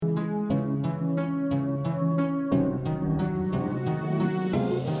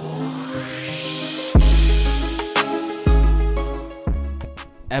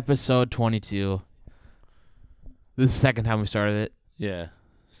Episode 22. This is the second time we started it. Yeah.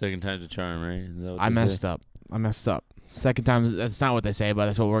 Second time's a charm, right? Is that what I they messed say? up. Second time, that's not what they say, but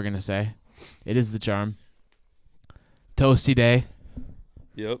that's what we're going to say. It is the charm. Toasty day.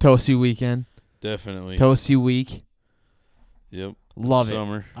 Yep. Toasty weekend. Definitely. Toasty week. Yep. Love It's it.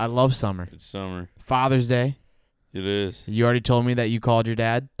 Summer. I love summer. It's summer. Father's Day. It is. You already told me that you called your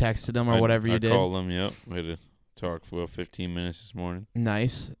dad, texted him, or whatever you did. I called him, yep. We had to talk for about 15 minutes this morning.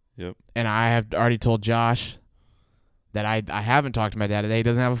 Nice. Yep. And I have already told Josh that I haven't talked to my dad today. He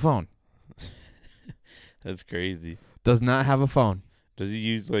doesn't have a phone. That's crazy. Does not have a phone. Does he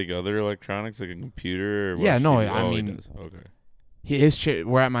use like other electronics, like a computer? Or Yeah, what? no, He I mean- does. Okay. His chair,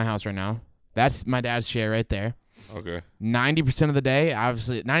 we're at my house right now. That's my dad's chair right there. Okay. 90% of the day,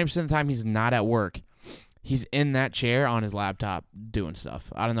 obviously, 90% of the time he's not at work. He's in that chair on his laptop doing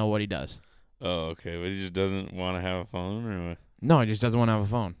stuff. I don't know what he does. Oh, okay. But he just doesn't want to have a phone, or what? No, he just doesn't want to have a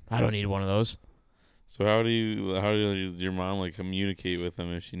phone. I don't need one of those. So how do your mom like communicate with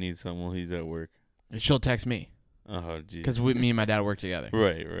him if she needs something while he's at work? She'll text me Oh, geez. because me and my dad work together.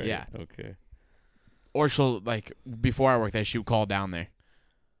 Right. Yeah. Okay. Or she'll, like, before I work there, she would call down there.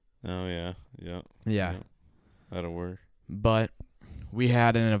 Oh, yeah. Yep. Yeah. Yep. That'll work. But we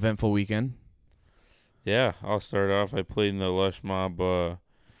had an eventful weekend. Yeah, I'll start off. I played in the Lush Mob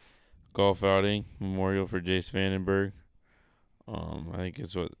golf outing memorial for Jace Vandenberg. I think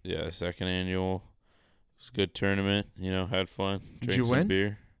it's second annual. It was a good tournament. Had fun. Did Drank you some win?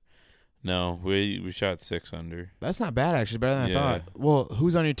 beer. No, we shot 6 under. That's not bad, actually. Better than I Yeah. thought. Well,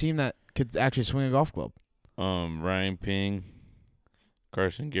 who's on your team that could actually swing a golf club? Ryan Ping,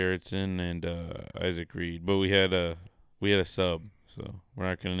 Carson Garrettson, and Isaac Reed. But we had a sub, so we're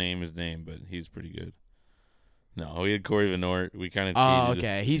not gonna name his name, but he's pretty good. No, we had Corey Venort. We kind of Oh, cheated.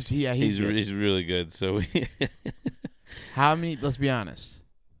 okay. He's good. He's really good. So we How many? Let's be honest.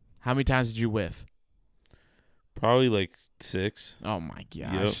 How many times did you whiff? probably like 6. Oh my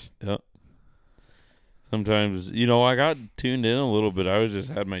gosh. Yep. Sometimes, I got tuned in a little bit. I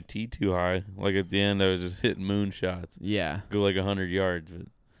had my tee too high. Like at the end, I was just hitting moon shots. Yeah. Go like 100 yards. But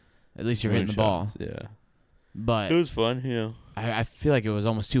At least you're hitting the ball. Yeah. But It was fun, I feel like it was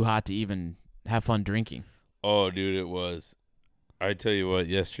almost too hot to even have fun drinking. Oh, dude, it was. I tell you what,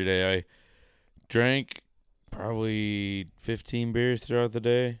 yesterday I drank probably 15 beers throughout the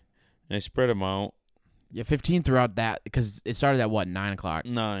day, and I spread them out. Yeah, 15 throughout that because it started at what 9 o'clock.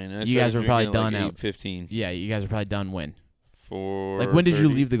 9. I You guys started were probably drinking at done like at 8:15. Yeah, you guys were probably done when. For When did you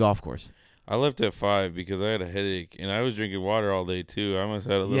 30. leave the golf course? I left at 5 because I had a headache, and I was drinking water all day too. I must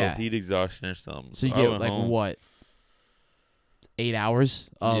have had a little Yeah. heat exhaustion or something. So you I get went like home. what? 8 hours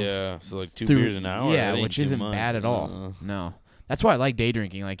of Yeah, so like 2 through- beers an hour. Yeah, that ain't which too isn't much. bad at all. No, that's why I like day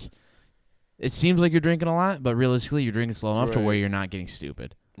drinking. Like, it seems like you're drinking a lot, but realistically, you're drinking slow enough to Right. where you're not getting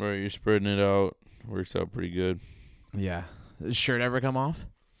stupid. Right, you're spreading it out. Works out pretty good. Yeah. Does shirt ever come off?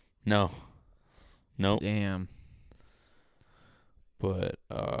 No. Nope. Damn. But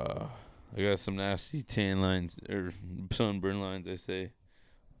I got some nasty tan lines or sunburn lines. I say,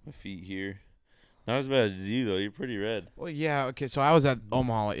 my feet here. Not as bad as you though. You're pretty red. Well, yeah. Okay, so I was at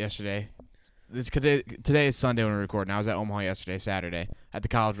Omaha yesterday. Today is Sunday when we're recording. I was at Omaha yesterday, Saturday, at the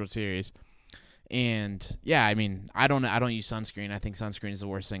College World Series, and yeah, I mean, I don't use sunscreen. I think sunscreen is the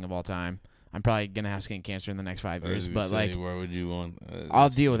worst thing of all time. I'm probably gonna have skin cancer in the next 5 years, but like, why would you want? I'll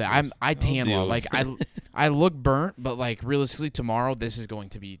deal with it. I tan deal well. with Like I look burnt, but like realistically, tomorrow this is going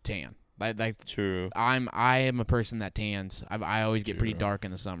to be tan. Like True. I am a person that tans. I always get pretty True. dark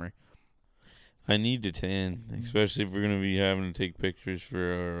in the summer. I need to tan, especially if we're gonna be having to take pictures for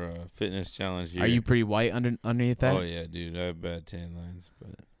our fitness challenge here. Are you pretty white underneath that? Oh yeah, dude. I have bad tan lines,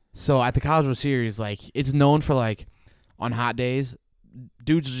 but So at the College World Series, like it's known for like on hot days,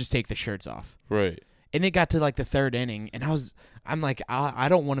 dudes will just take the shirts off. right. And it got to like the third inning, and I'm like, I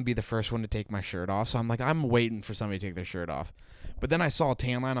don't want to be the first one to take my shirt off, so I'm like, I'm waiting for somebody to take their shirt off. But then I saw a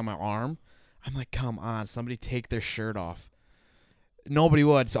tan line on my arm. I'm like, come on, somebody take their shirt off. Nobody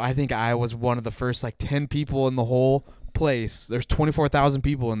would, so I think I was one of the first like 10 people in the whole place. There's 24,000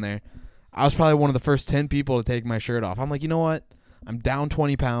 people in there. I was probably one of the first 10 people to take my shirt off. I'm like, you know what? I'm down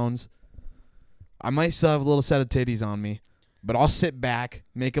 20 pounds. I might still have a little set of titties on me, but I'll sit back,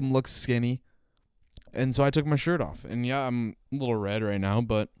 make them look skinny. And so I took my shirt off. And yeah, I'm a little red right now,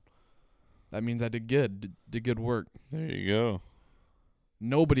 but that means I did good. Did good work. There you go.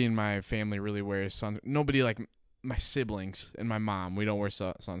 Nobody in my family really wears sunscreen. Nobody like my siblings and my mom. We don't wear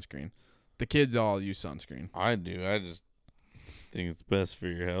sunscreen. The kids all use sunscreen. I do. I just think it's best for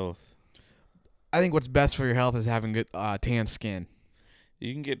your health. I think what's best for your health is having good tan skin.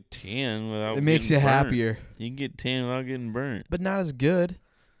 You can get tan without It makes you getting burnt. happier, You can get tan without getting burnt. but not as good.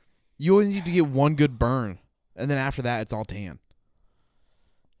 You only need to get one good burn, and then after that, it's all tan.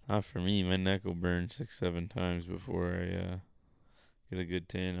 Not for me. My neck will burn 6-7 times before I get a good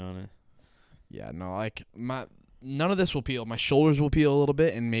tan on it. Yeah, no, like none of this will peel. My shoulders will peel a little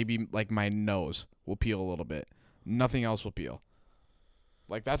bit, and maybe like my nose will peel a little bit. Nothing else will peel.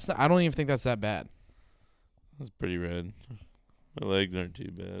 Like I don't even think that's that bad. That's pretty red. My legs aren't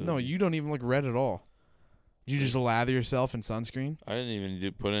too bad. No, you don't even look red at all. Did you just lather yourself in sunscreen? I didn't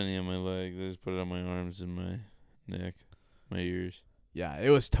even put any on my legs. I just put it on my arms and my neck, my ears. Yeah,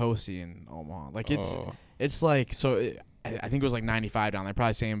 it was toasty in Omaha. Like it's like I think it was like 95 down there.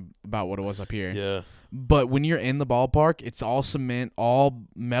 Probably same about what it was up here. Yeah. But when you're in the ballpark, it's all cement, all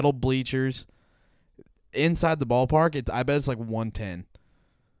metal bleachers. Inside the ballpark, I bet it's like 110.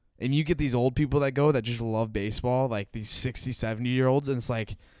 And you get these old people that go that just love baseball, like these 60, 70-year-olds, and it's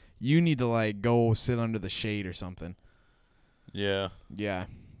like you need to like go sit under the shade or something. Yeah. Yeah.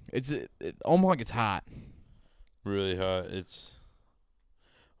 Omaha gets hot. Really hot. It's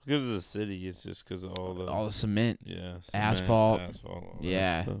because of the city. It's just because of all the cement. Yeah. Cement, asphalt. all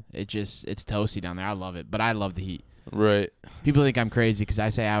Yeah. that stuff. It's toasty down there. I love it, but I love the heat. Right. People think I'm crazy because I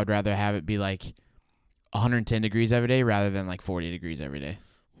say I would rather have it be like 110 degrees every day rather than like 40 degrees every day.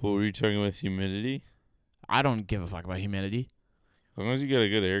 What were you talking with humidity? I don't give a fuck about humidity. As long as you got a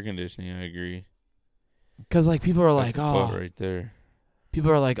good air conditioning, I agree. Because like people are That's like, oh, right there.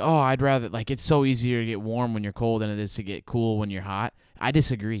 People are like, oh, I'd rather like it's so easier to get warm when you're cold than it is to get cool when you're hot. I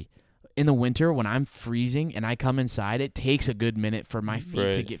disagree. In the winter, when I'm freezing and I come inside, it takes a good minute for my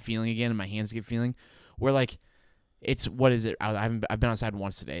feet to get feeling again and my hands to get feeling. Where like, it's what is it? I've been outside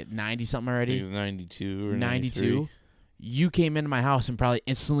once today. 90 something already. I think it was 92 or 92. You came into my house and probably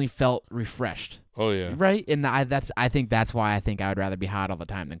instantly felt refreshed. Oh yeah. Right, and I think that's why I think I would rather be hot all the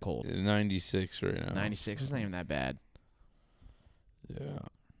time than cold. 96 right now. 96 is not even that bad. Yeah.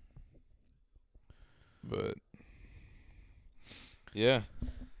 But yeah.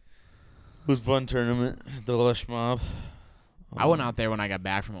 It was a fun tournament, the Lush Mob. I went out there when I got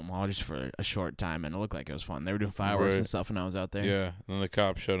back from Omaha just for a short time, and it looked like it was fun. They were doing fireworks and stuff when I was out there. Yeah, and then the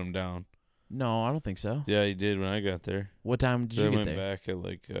cop shut them down. No, I don't think so. Yeah, he did when I got there. What time did you get there? I went back at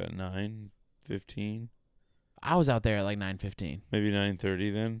like 9:15. I was out there at like 9:15. Maybe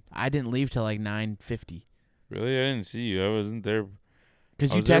 9:30 then. I didn't leave till like 9:50. Really? I didn't see you. I wasn't there.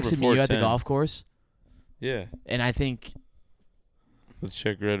 Because you texted me you at the golf course. Yeah. And I think... Let's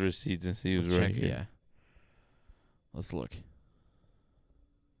check red receipts and see who's right here. Yeah. Let's look.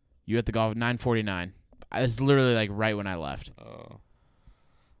 You at the golf at 9:49. It's literally like right when I left. Oh.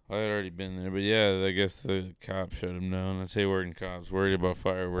 I had already been there. But yeah, I guess the cop shut him down. I say working cops worried about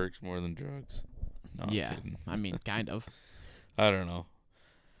fireworks more than drugs. No, yeah. I mean, kind of. I don't know.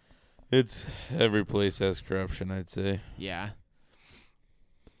 It's every place has corruption, I'd say. Yeah.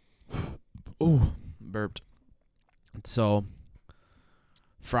 Ooh, burped. So,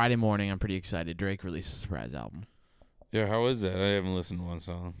 Friday morning, I'm pretty excited. Drake released a surprise album. Yeah, how is that? I haven't listened to one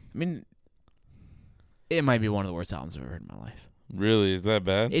song. I mean, it might be one of the worst albums I've ever heard in my life. Really? Is that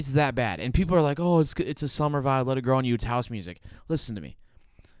bad? It's that bad. And people are like, oh, it's a summer vibe. Let it grow on you. It's house music. Listen to me.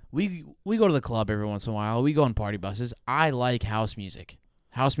 We go to the club every once in a while. We go on party buses. I like house music.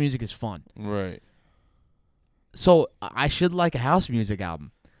 House music is fun. Right. So I should like a house music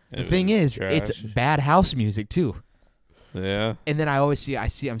album. The thing is, it's bad house music too. Yeah. And then I'm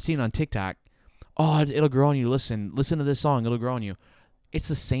seeing on TikTok, oh, it'll grow on you. Listen to this song. It'll grow on you. It's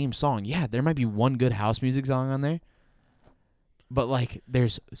the same song. Yeah, there might be one good house music song on there. But, like,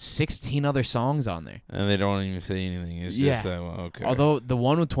 there's 16 other songs on there. And they don't even say anything. It's just that one. Okay. Although the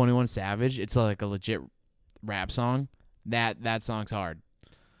one with 21 Savage, it's like a legit rap song. That song's hard.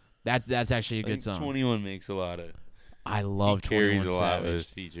 That's actually a good song. 21 makes a lot of... I love 21 Savage. Carries a lot with his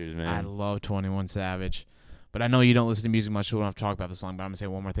features, man. I love 21 Savage. But I know you don't listen to music much, so we don't have to talk about the song, but I'm going to say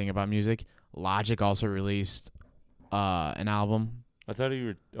one more thing about music. Logic also released an album. I thought he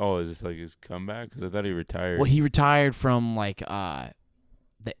is this like his comeback? Because I thought he retired. Well, he retired from like the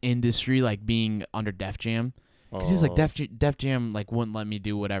industry, like being under Def Jam. Because he's like Def Jam like wouldn't let me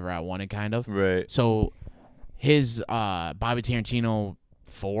do whatever I wanted, kind of. Right. So his Bobby Tarantino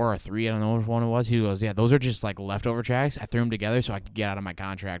 4 or 3, I don't know which one it was. He goes, yeah, those are just like leftover tracks. I threw them together so I could get out of my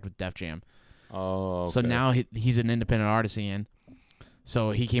contract with Def Jam. Oh. Okay. So now he's an independent artist again.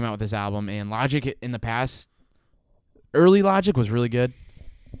 So he came out with this album, and Logic in the past. Early Logic was really good.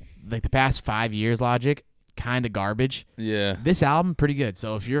 Like the past 5 years, Logic, kind of garbage. Yeah. This album, pretty good.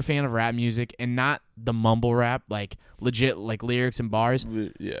 So if you're a fan of rap music and not the mumble rap, like legit like lyrics and bars,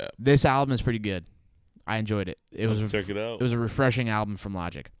 yeah, this album is pretty good. I enjoyed it. Check it out. It was a refreshing album from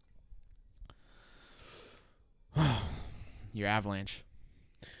Logic. Your Avalanche.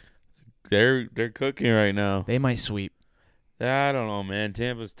 they're cooking right now. They might sweep. I don't know, man.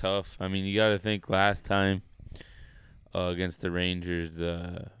 Tampa's tough. I mean, you got to think last time against the Rangers,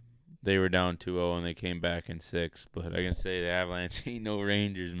 they were down 2-0 and they came back in 6. But I can say the Avalanche ain't no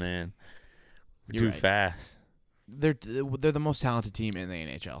Rangers, man. We're You're too right. fast. They're the most talented team in the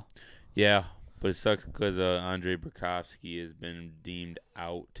NHL. Yeah, but it sucks because Andrei Burakovsky has been deemed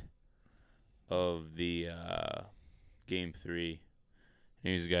out of the Game 3.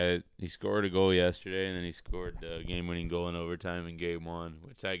 He's a guy that he scored a goal yesterday, and then he scored the game-winning goal in overtime in Game 1,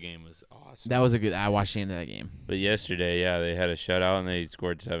 which that game was awesome. That was a good. I watched the end of that game. But yesterday, yeah, they had a shutout, and they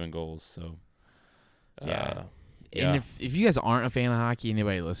scored 7 goals. So, Yeah. yeah. And if you guys aren't a fan of hockey,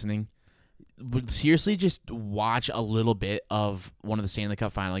 anybody listening, would seriously just watch a little bit of one of the Stanley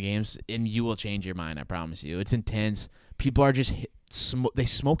Cup final games, and you will change your mind. I promise you. It's intense. People are just they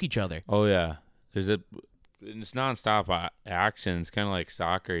smoke each other. Oh yeah, it's nonstop action. It's kind of like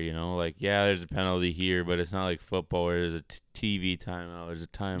soccer, you know. Like yeah, there's a penalty here, but it's not like football where there's a TV timeout. There's a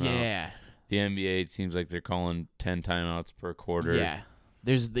timeout. Yeah. The NBA, it seems like they're calling 10 timeouts per quarter. Yeah.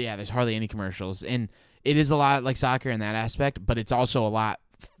 There's hardly any commercials, and it is a lot like soccer in that aspect, but it's also a lot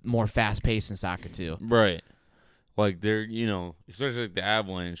more fast paced than soccer too. Right. Like they're, especially like the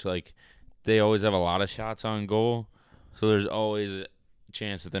Avalanche, like they always have a lot of shots on goal, so there's always a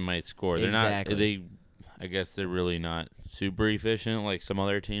chance that they might score. They're Exactly. I guess they're really not super efficient like some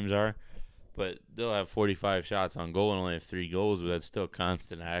other teams are, but they'll have 45 shots on goal and only have 3 goals, but that's still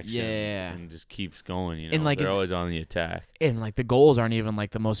constant action. Yeah. And just keeps going, And like they're always on the attack. And like the goals aren't even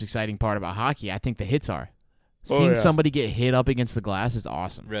like the most exciting part about hockey. I think the hits are. Oh, Seeing yeah. somebody get hit up against the glass is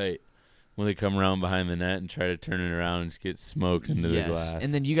awesome. Right. When they come around behind the net and try to turn it around and just get smoked into the glass.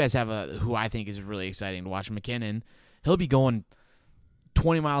 And then you guys have who I think is really exciting to watch, McKinnon. He'll be going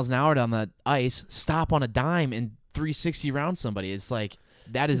 20 miles an hour down the ice, stop on a dime, and 360 round somebody. It's like,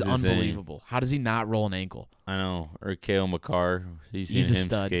 that is It's insane. unbelievable. How does he not roll an ankle? I know. Or Kale McCarr. He's a seen him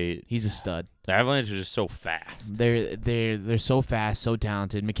stud. skate. He's a stud. The Avalanche are just so fast. They're so fast, so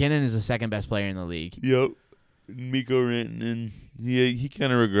talented. McKinnon is the second best player in the league. Yep. Mikko Rantanen. Yeah, he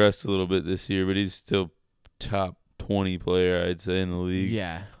kind of regressed a little bit this year, but he's still top 20 player, I'd say, in the league.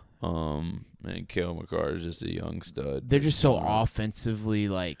 Yeah. And Kale McCarr is just a young stud. They're just so offensively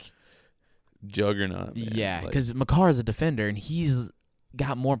like juggernaut. Man. Yeah, Like, because McCarr is a defender, and he's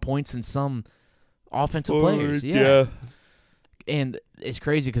got more points than some offensive players. Yeah. And it's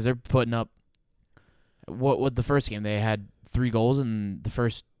crazy because they're putting up what the first game, they had 3 goals in the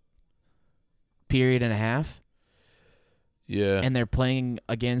first period and a half. Yeah. And they're playing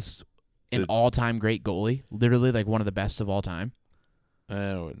against an all-time great goalie, literally like one of the best of all time.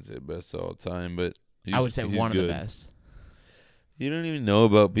 I wouldn't say best of all time, but I would say he's one good. of the best. You don't even know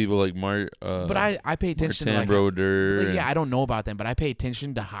about people like But I pay attention to Martin like Brodeur. yeah, I don't know about them, but I pay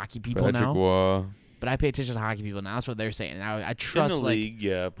attention to hockey people Patrick now. Waugh. But I pay attention to hockey people now. That's what they're saying. And I In trust the like league,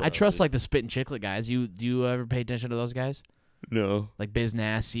 yeah. I trust probably. like the Spit and Chiclet guys. Do you ever pay attention to those guys? No. Like Biz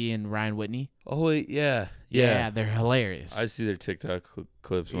Nasty and Ryan Whitney? Oh wait, yeah. They're hilarious. I see their TikTok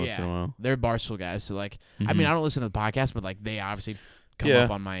clips once in a while. They're Barstool guys. So like, I mean, I don't listen to the podcast, but like they obviously come up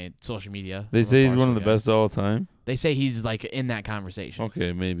on my social media. They say he's one of the Barstool guy. best of all time. They say he's like in that conversation.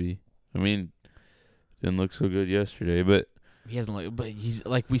 Okay, maybe. I mean, didn't look so good yesterday, but He hasn't looked, but he's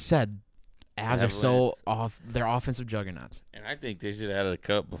like we said, Avs are so off. They're offensive juggernauts. and I think they should have had a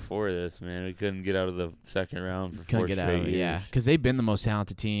cup before this, man. We couldn't get out of the second round for Couldn't 4 get straight out of it, years. yeah, because they've been the most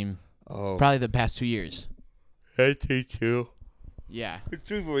talented team Oh, probably the past 2 years. I think too. Yeah,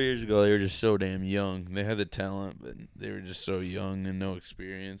 3-4 years ago, they were just so damn young. They had the talent, but they were just so young and no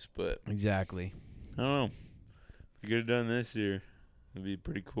experience. But exactly. I don't know. If we could have done this year, it'd be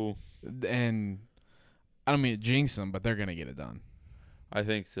pretty cool. And I don't mean to jinx them, but they're gonna get it done. I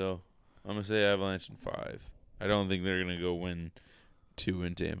think so. I'm gonna say Avalanche in 5. I don't think they're gonna go win 2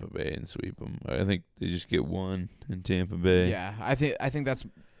 in Tampa Bay and sweep them. I think they just get 1 in Tampa Bay. Yeah, I think that's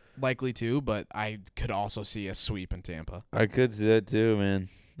likely too, but I could also see a sweep in Tampa. I could see that too, man.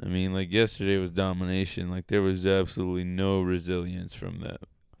 I mean, like yesterday was domination. Like there was absolutely no resilience from that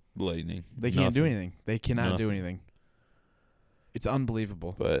Lightning. They can't do Nothing. anything. They cannot do Nothing. anything. It's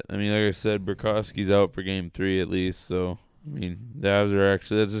unbelievable. But I mean, like I said, Burakovsky's out for Game 3 at least. So I mean, the Avs are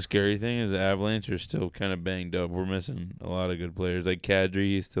actually—that's the scary thing is the Avalanche are still kind of banged up. We're missing a lot of good players. Like Kadri,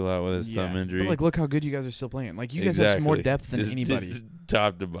 he's still out with his thumb injury. But like, look how good you guys are still playing. Like, you guys have some more depth than anybody. Just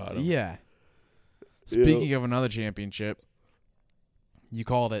top to bottom. Yeah. Speaking of another championship, you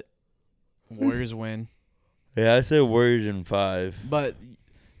called it. Warriors win, Yeah, I said Warriors in 5. but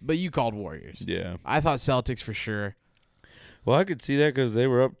you called Warriors. Yeah. I thought Celtics for sure. Well, I could see that because they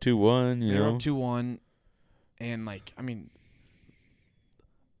were up 2-1. They You were know, up 2-1, and like, I mean,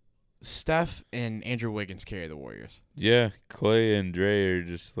 Steph and Andrew Wiggins carry the Warriors. Yeah, Clay and Dre are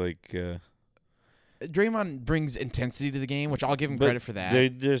just like. Draymond brings intensity to the game, which I'll give him But credit for that. they're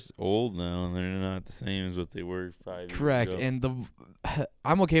just old now, and they're not the same as what they were 5 years Correct, ago. and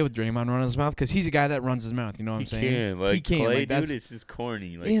I'm okay with Draymond running his mouth because he's a guy that runs his mouth. You know what I'm saying? He can. Clay, Like, dude, it's just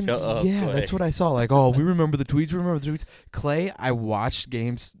corny. Like, and shut up, yeah, Clay. that's what I saw. Like, oh, we remember the tweets. Clay, I watched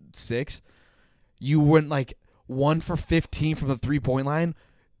Game 6. You went like 1 for 15 from the 3-point line.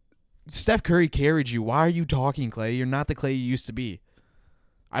 Steph Curry carried you. Why are you talking, Clay? You're not the Clay you used to be.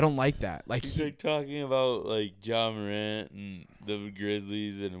 I don't like that. Like He's like talking about like Ja Morant and the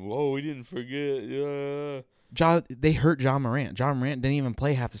Grizzlies, and whoa, we didn't forget. Yeah. They hurt Ja Morant. Ja Morant didn't even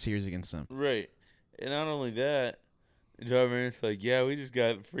play half the series against them. Right, and not only that, Ja Morant's like, yeah, we just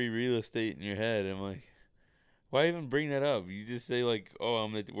got free real estate in your head. I'm like, why even bring that up? You just say like, oh,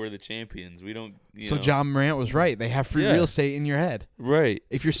 we're the champions. We don't. So know. Ja Morant was right. They have free real estate in your head. Right.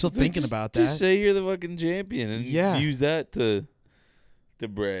 If you're still Like, thinking about that, just say you're the fucking champion and use that to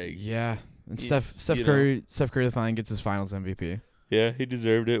brag. Yeah. And Steph Curry finally gets his Finals MVP. Yeah, he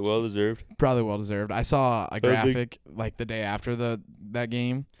deserved it. Well deserved. Probably well deserved. I saw a graphic like the day after that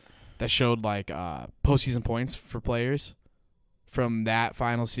game that showed like postseason points for players from that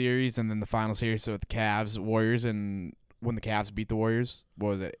final series and then the final series with the Cavs, Warriors, and when the Cavs beat the Warriors, what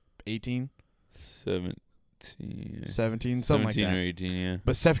was it, 18? 17. 17, something like that. 17 or 18, yeah.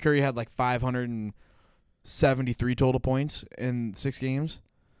 But Steph Curry had like 573 total points in 6 games.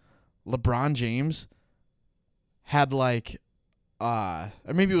 LeBron James had like or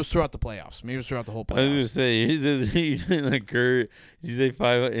maybe it was throughout the playoffs. Maybe it was throughout the whole playoffs. I was gonna say he's like Curry. You say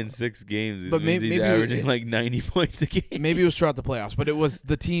 5 in 6 games, but maybe he's averaging like 90 points a game. Maybe it was throughout the playoffs, but it was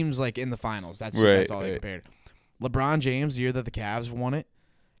the teams like in the finals. That's all they compared. LeBron James, the year that the Cavs won it,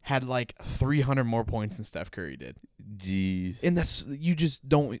 had like 300 more points than Steph Curry did. Jeez. And that's you just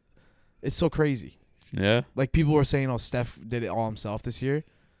don't. It's so crazy. Yeah. Like people were saying, oh, Steph did it all himself this year.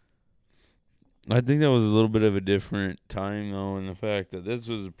 I think that was a little bit of a different time, though, in the fact that this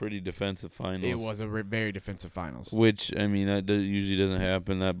was a pretty defensive finals. It was a very defensive finals. Which, I mean, that usually doesn't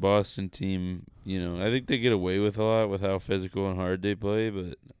happen. That Boston team, I think they get away with a lot with how physical and hard they play,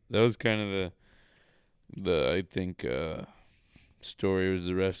 but that was kind of the story was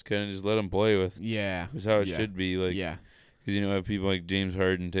the refs kind of just let them play with. Yeah. It was how it should be. Like, yeah. Because, have people like James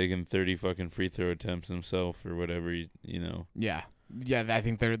Harden taking 30 fucking free throw attempts himself or whatever, Yeah. Yeah, I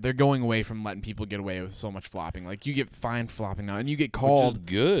think they're going away from letting people get away with so much flopping. Like you get fined flopping now, and you get called.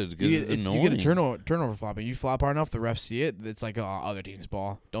 Which is good because it's annoying. You get a turnover flopping. You flop hard enough, the refs see it. It's like other team's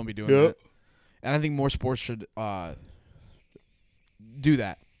ball. Don't be doing that. And I think more sports should do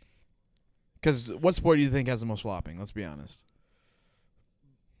that. Because what sport do you think has the most flopping? Let's be honest.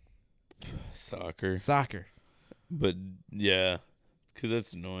 Soccer. But yeah, because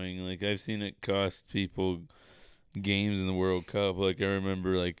that's annoying. Like I've seen it cost people games in the World Cup. Like I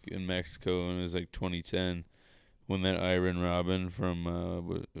remember like in Mexico, and it was like 2010 when that Iron Robin from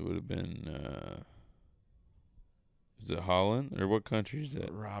it would have been is it Holland or what country is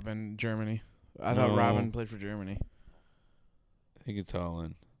that? Robin, Germany. I thought Robin played for Germany. I think it's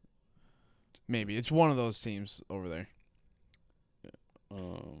Holland. Maybe it's one of those teams over there.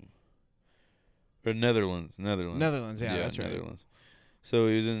 Or Netherlands. Yeah, that's right. Netherlands. So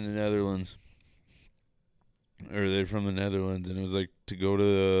he was in the Netherlands. Or they're from the Netherlands, and it was like to go to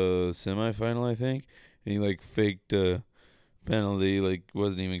the semifinal, I think. And he like faked a penalty, like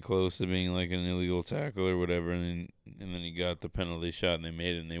wasn't even close to being like an illegal tackle or whatever. And then he got the penalty shot, and they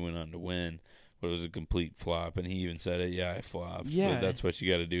made it, and they went on to win. But it was a complete flop, and he even said it. Yeah, I flopped. Yeah, but that's what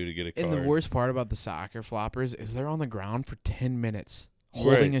you got to do to get a card. And the worst part about the soccer floppers is they're on the ground for 10 minutes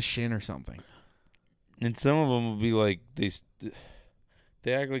holding a shin or something. And some of them will be like they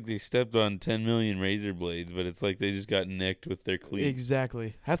act like they stepped on 10 million razor blades, but it's like they just got nicked with their cleats.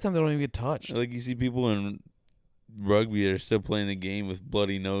 Exactly. Half the time they don't even get touched. Like you see people in rugby that are still playing the game with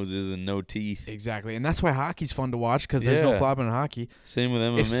bloody noses and no teeth. Exactly. And that's why hockey's fun to watch because there's no flopping in hockey. Same with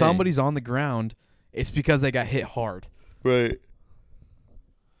MMA. If somebody's on the ground, it's because they got hit hard. Right.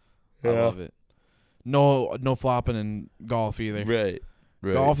 I love it. No flopping in golf either. Right.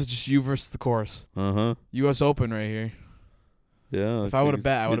 Golf is just you versus the course. U.S. Open right here. Yeah. If I would have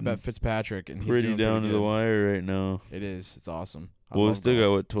bet, I would have bet Fitzpatrick. And he's pretty down to the wire right now. It is. It's awesome. Well, we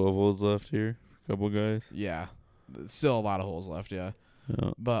still got, 12 holes left here? A couple guys? Yeah. Still a lot of holes left, yeah.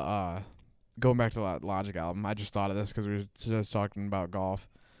 But going back to the Logic album, I just thought of this because we were just talking about golf.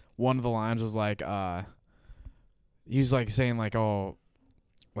 One of the lines was like, he was like saying like, oh,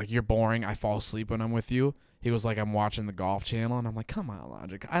 like you're boring. I fall asleep when I'm with you. He was like, I'm watching the Golf Channel, and I'm like, come on,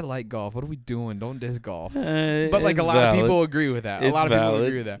 Logic. I like golf. What are we doing? Don't diss golf. But like a lot of people agree with that. A lot of people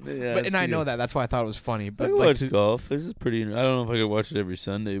agree with that. Yeah, and I know that. That's why I thought it was funny. But I like watch golf. This is pretty. I don't know if I could watch it every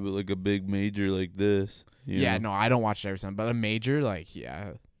Sunday, but like a big major like this. Yeah, know? no, I don't watch it every Sunday. But a major, like,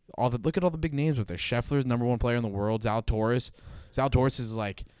 yeah. Look at all the big names with there. Scheffler's #1 player in the world. Zalatoris. Zalatoris is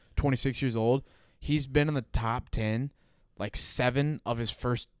like 26 years old. He's been in the top 10, like 7 of his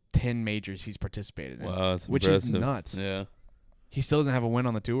first 10 majors he's participated in. Wow, that's which impressive. is nuts. Yeah. He still doesn't have a win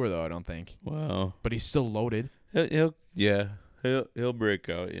on the tour though, I don't think. Wow. But he's still loaded. He'll break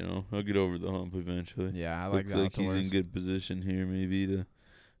out. He'll get over the hump eventually. Yeah, I like Looks Zalatoris. like he's in good position here, maybe to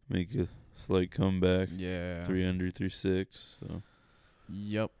make a slight comeback. Yeah. 3 under, 3-6. So.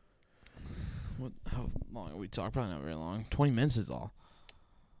 Yep. How long are we talking? Probably not very long. 20 minutes is all.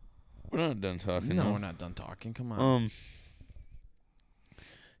 We're not done talking. No, though. we're not done talking. Come on.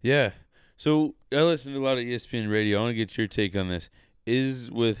 Yeah. So I listen to a lot of ESPN radio. I want to get your take on this.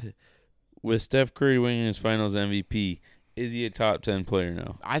 Is with Steph Curry winning his Finals MVP, is he a top 10 player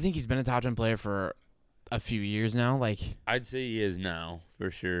now? I think he's been a top 10 player for a few years now. Like, I'd say he is now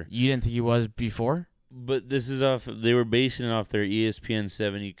for sure. you didn't think he was before? But this is off. They were basing it off their ESPN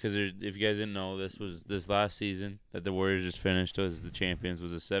 70 because if you guys didn't know, this last season that the Warriors just finished as the champions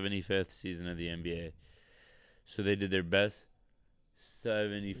was the 75th season of the NBA. So they did their best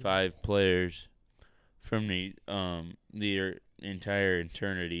 75 players from the entire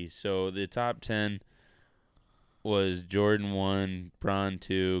eternity. So the top 10 was Jordan 1, Bron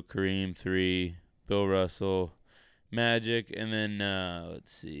 2, Kareem 3, Bill Russell, Magic, and then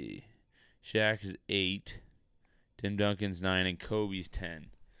let's see. Shaq is 8, Tim Duncan's 9, and Kobe's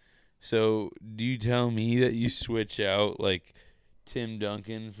 10. So, do you tell me that you switch out like Tim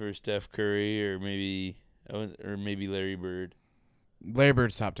Duncan for Steph Curry, or maybe Larry Bird? Larry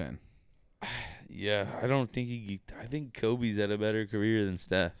Bird's top 10. Yeah, I don't think I think Kobe's had a better career than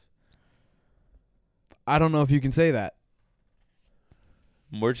Steph. I don't know if you can say that.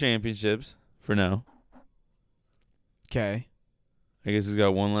 More championships for now. Okay. I guess he's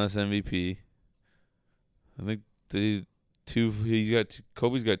got one less MVP. I think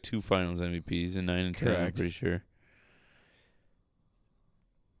Kobe's got 2 Finals MVPs in 9 and 10. Correct. I'm pretty sure.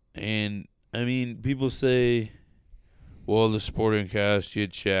 And I mean, people say, "Well, the sporting cast, you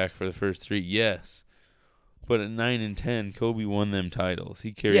had Shaq for the first 3." Yes, but at 9 and 10, Kobe won them titles.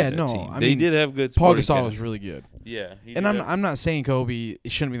 He carried that team. They did have good. Paul sporting Gasol cast. was really good. Yeah, And I'm not saying Kobe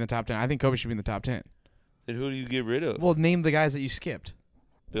shouldn't be in the top 10. I think Kobe should be in the top 10. Then who do you get rid of? Well, name the guys that you skipped.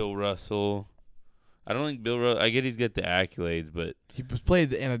 Bill Russell. I don't think Bill Russell. I get he's got the accolades, but He was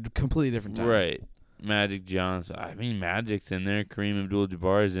played in a completely different time. right. Magic Johnson. I mean, Magic's in there. Kareem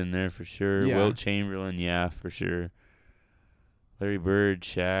Abdul-Jabbar is in there for sure. Yeah. Wilt Chamberlain, yeah, for sure. Larry Bird,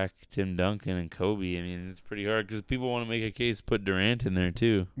 Shaq, Tim Duncan, and Kobe. I mean, it's pretty hard because people want to make a case to put Durant in there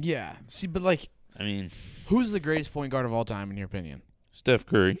too. Yeah. See, but like, I mean, who's the greatest point guard of all time in your opinion? Steph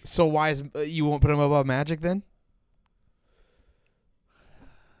Curry. So why is you won't put him above Magic then?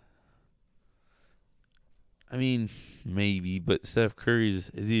 I mean, maybe, but Steph Curry's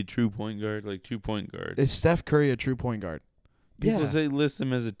is he a true point guard? Like true point guard. Is Steph Curry a true point guard? People Yeah. say list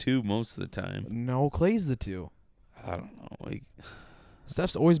him as a 2 most of the time. No, Clay's the 2. I don't know. Like,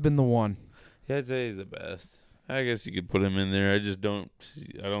 Steph's always been the 1. yeah, I'd say he's the best. I guess you could put him in there. I don't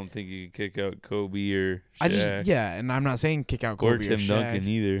think you could kick out Kobe or Shaq. And I'm not saying kick out Kobe or Tim Shaq. Duncan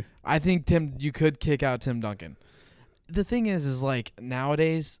either. I think you could kick out Tim Duncan. The thing is like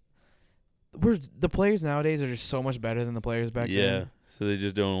nowadays, the players nowadays are just so much better than the players back then. So they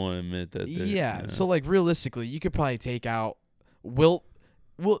just don't want to admit that. Yeah. So like realistically, you could probably take out Wilt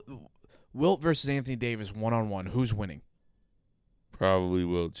versus Anthony Davis 1-on-1. Who's winning? Probably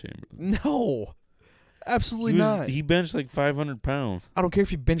Wilt Chamberlain. No, absolutely not. He benched like 500 pounds. I don't care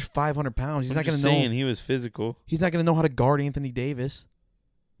if you bench 500 pounds. He's I'm not going just to know. saying he was physical. He's not going to know how to guard Anthony Davis.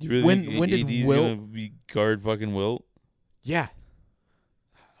 You really When think did AD's Wilt- gonna be guard fucking Wilt? Yeah.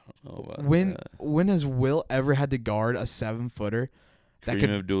 I don't know about that. When has Wilt ever had to guard a 7-footer that Kareem could,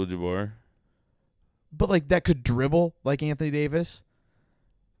 Abdul-Jabbar. but like that could dribble like Anthony Davis,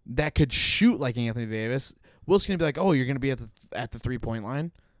 that could shoot like Anthony Davis? Wilt's gonna be like, oh, you're gonna be at the 3-point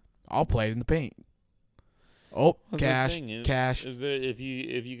line. I'll play it in the paint. Oh, Well, cash. Is there, if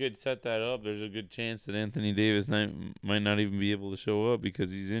you could set that up, there's a good chance that Anthony Davis might not even be able to show up because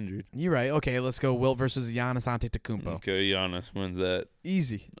he's injured. You're right. Okay, let's go. Wilt versus Giannis Antetokounmpo. Okay, Giannis wins that.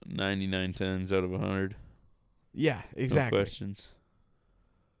 Easy. 99 10s out of 100. Yeah, exactly. No questions.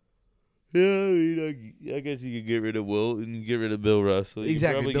 Yeah, I mean, I guess you could get rid of Wilt and get rid of Bill Russell. You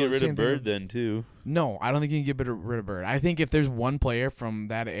Exactly. could probably Bill- get rid same of thing Bird with- then, too. No, I don't think you can get rid of Bird. I think if there's one player from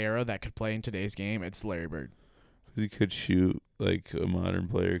that era that could play in today's game, it's Larry Bird. He could shoot like a modern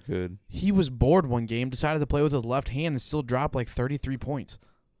player could. He was bored one game, decided to play with his left hand, and still dropped like 33 points.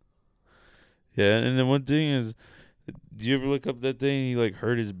 Yeah, and then one thing is, do you ever look up that thing? He like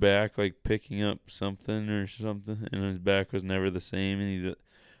hurt his back, like picking up something or something, and his back was never the same. And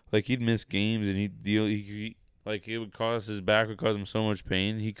he'd miss games, and it would cause his back would cause him so much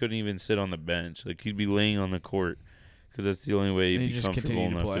pain. He couldn't even sit on the bench. Like he'd be laying on the court because that's the only way And he'd he be just comfortable continued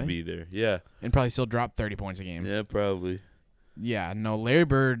to enough to play? be there. Yeah, And probably still dropped 30 points a game. yeah, probably. Yeah, no, Larry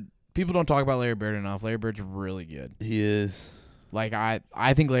Bird, people don't talk about Larry Bird enough. Larry Bird's really good. He is. Like, I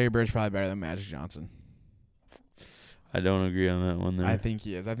think Larry Bird's probably better than Magic Johnson. I don't agree on that one there. I think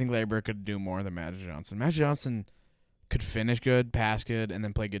he is. I think Larry Bird could do more than Magic Johnson. Magic Johnson could finish good, pass good, and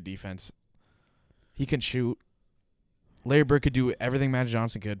then play good defense. He can shoot. Larry Bird could do everything Magic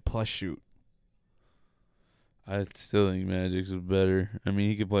Johnson could, plus shoot. I still think Magic's was better. I mean,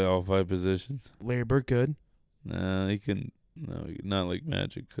 he could play all 5 positions. Larry Bird could. Nah, he can. No, not like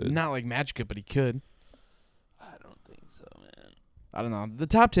Magic could. Not like Magic could, but he could. I don't think so, man. I don't know. The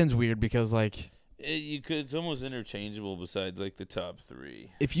top 10's weird because, like, It's almost interchangeable besides like the top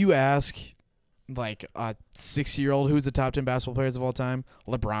 3. if you ask, like, a 6-year-old who's the top 10 basketball players of all time,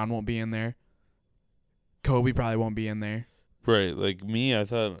 LeBron won't be in there. Kobe probably won't be in there. Right, like me, I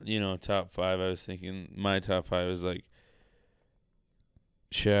thought, top 5. I was thinking my top 5 was like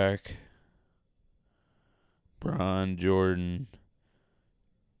Shaq, Bron, Jordan,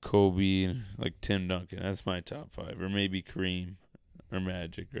 Kobe, and like Tim Duncan. That's my top 5, or maybe Kareem or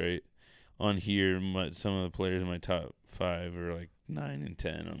Magic. Right on here, some of the players in my top 5 are like 9 and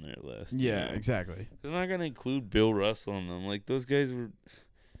 10 on their list. Yeah, exactly. I'm not gonna include Bill Russell in them. Like those guys were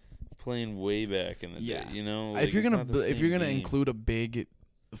playing way back in the day. Like, if you're it's gonna not the if same you're gonna game. include a big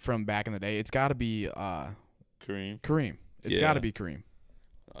from back in the day, it's got to be Kareem, Kareem. It's Yeah. got to be Kareem.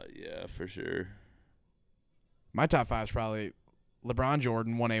 yeah, for sure. My top 5 is probably LeBron,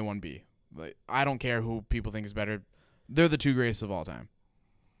 Jordan, 1A, 1B. Like, I don't care who people think is better. They're the 2 greatest of all time.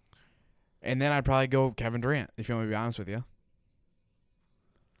 And then I'd probably go Kevin Durant, if you want me to be honest with you.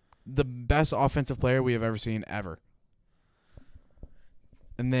 The best offensive player we have ever seen, ever.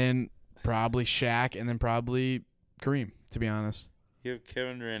 And then probably Shaq, and then probably Kareem, to be honest. You have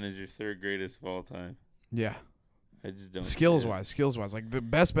Kevin Durant as your 3rd greatest of all time. Yeah. I just don't. Skills see it. wise. Like, the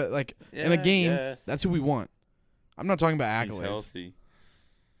best, like, Yeah, in a I game, guess. that's who we want. I'm not talking about He's accolades. healthy.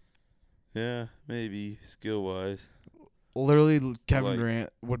 Yeah, maybe skill wise. Literally, Kevin Like- Durant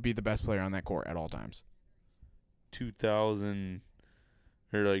would be the best player on that court at all times. 2000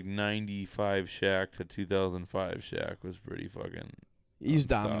 or like 95 Shaq to 2005 Shaq was pretty fucking. He was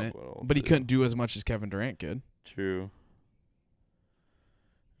dominant, unstoppable, but he too. couldn't do as much as Kevin Durant could. True.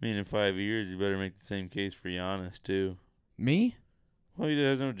 I mean, in 5 years, you better make the same case for Giannis too. Me? Well, he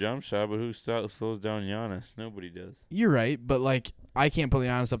has no jump shot, but who slows down Giannis? Nobody does. You're right, but, like, I can't put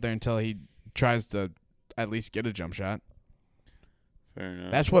Giannis up there until he tries to at least get a jump shot. Fair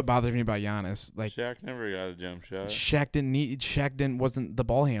enough. That's what bothers me about Giannis. Like, Shaq never got a jump shot. Shaq wasn't the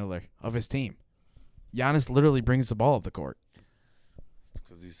ball handler of his team. Giannis literally brings the ball up the court.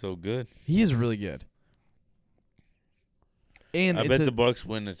 Because he's so good. He is really good. And I it's bet a- the Bucks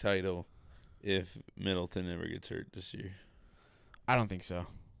win the title if Middleton never gets hurt this year. I don't think so.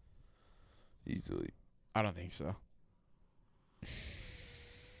 Easily. I don't think so.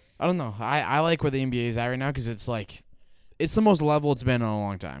 I don't know. I like where the NBA is at right now because it's like it's the most level it's been in a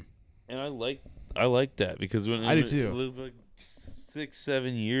long time. And I like that because when I do it too. was like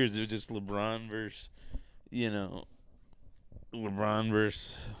 6-7 years, it was just LeBron versus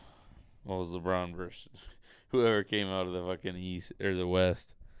whoever came out of the fucking East or the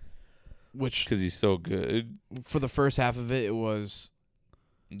West Which because he's so good. for the first half of it was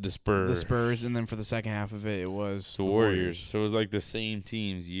The Spurs. the Spurs, and then for the second half of it was The Warriors. So it was like the same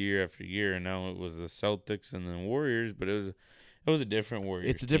teams year after year, and now it was the Celtics and the Warriors, but it was a different Warriors.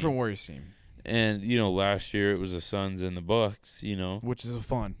 It's a different team. Warriors team, And last year it was the Suns and the Bucks. which is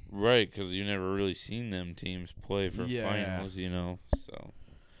fun. Right, because you never really seen them teams play for Yeah. finals. So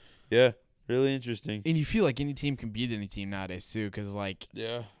yeah, really interesting. And you feel like any team can beat any team nowadays too, because like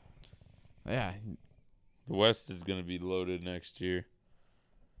Yeah, yeah, the West is gonna be loaded next year.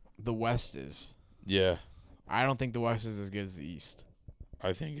 the West is. Yeah, I don't think the West is as good as the East.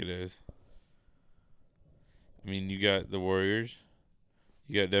 I think it is. I mean, you got the Warriors,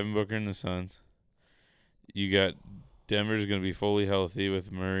 you got Devin Booker and the Suns. You got Denver's going to be fully healthy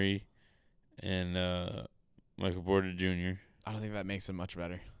with Murray and Michael Porter Jr. I don't think that makes it much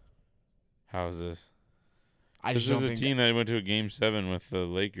better. How's this? I This just is don't a think team that went to a Game 7 with the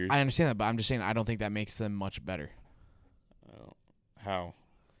Lakers. I understand that, but I'm just saying I don't think that makes them much better. How?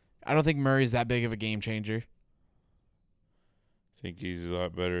 I don't think Murray's that big of a game changer. I think he's a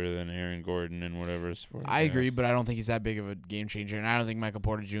lot better than Aaron Gordon in whatever sport. I agree, but I don't think he's that big of a game changer, and I don't think Michael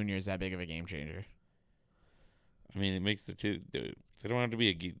Porter Jr. is that big of a game changer. I mean, it makes the team. They don't have to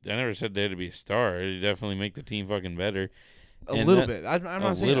be I never said they had to be a star. It definitely make the team fucking better. A little bit. I'm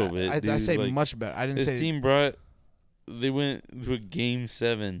not saying little bit. I say like, much better. I didn't this say team They went to a Game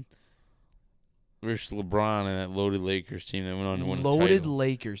 7 versus LeBron and that loaded Lakers team that went on to win the title. loaded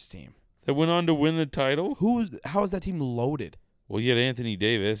Lakers team. That went on to win the title. How is that team loaded? Well, you had Anthony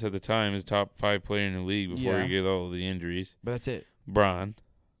Davis at the time, his top 5 player in the league before he got all the injuries. But that's it. Bron.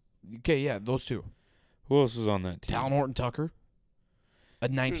 Okay, yeah, those two. Who else was on that team? Talon Horton Tucker, a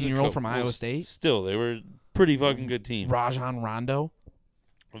 19-year-old from Iowa State. Still, they were a pretty fucking good team. Rajon Rondo.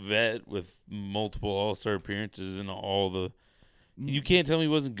 A vet with multiple All-Star appearances and all the. You can't tell me he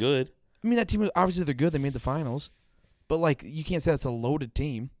wasn't good. I mean, that team was obviously they're good. They made the finals, but like you can't say that's a loaded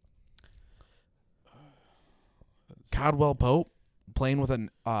team. Caldwell Pope playing with an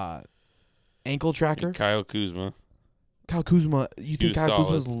ankle tracker. And Kyle Kuzma. Kyle Kuzma. You think Kyle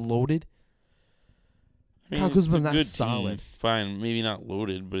Kuzma's loaded? I mean, Kyle Kuzma's not good solid. Team. Fine, maybe not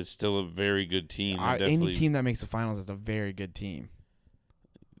loaded, but it's still a very good team. Any team that makes the finals is a very good team.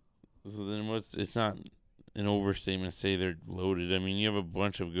 So then it's not an overstatement to say they're loaded. I mean, you have a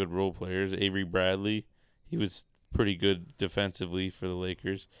bunch of good role players. Avery Bradley, he was pretty good defensively for the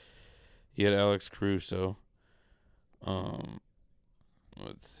Lakers. You had Alex Caruso.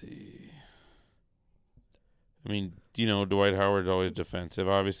 Let's see. I mean, Dwight Howard's always defensive.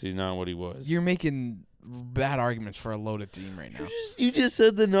 Obviously, he's not what he was. You're making bad arguments for a loaded team right now. You just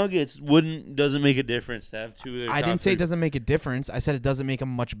said the Nuggets doesn't make a difference to have two of their I didn't say it doesn't make a difference. I said it doesn't make them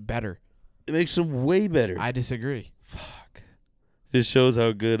much better. It makes them way better. I disagree. Fuck. This shows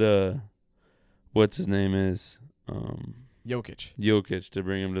how good what's his name is. Jokic to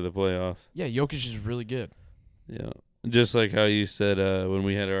bring him to the playoffs. Yeah, Jokic is really good. Yeah. Just like how you said when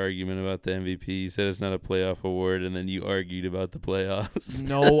we had our argument about the MVP, you said it's not a playoff award, and then you argued about the playoffs.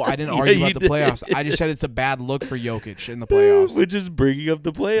 No, I didn't argue about the playoffs. I just said it's a bad look for Jokic in the playoffs. Which is bringing up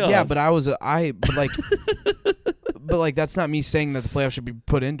the playoffs. Yeah, but but like that's not me saying that the playoffs should be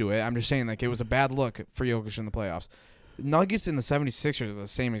put into it. I'm just saying like it was a bad look for Jokic in the playoffs. Nuggets and the 76ers are the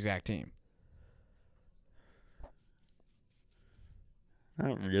same exact team.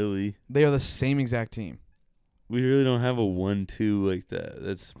 Not really. They are the same exact team. We really don't have a 1-2 like that.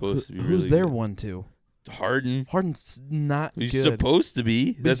 That's supposed to be really Who's their good. 1-2? Harden. Harden's not He's good. supposed to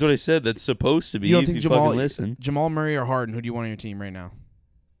be. That's what I said. That's supposed to be. You don't if think you Jamal fucking listen. Jamal Murray or Harden? Who do you want on your team right now?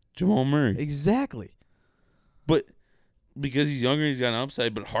 Jamal Murray. Exactly. But because he's younger, he's got an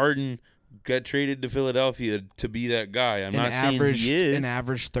upside. But Harden got traded to Philadelphia to be that guy. I'm not saying he is. An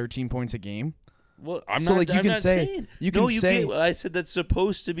average 13 points a game. Well, I'm so not. like you I'm can not say saying. you can say. I said that's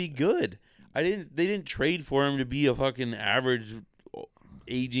supposed to be good. They didn't trade for him to be a fucking average,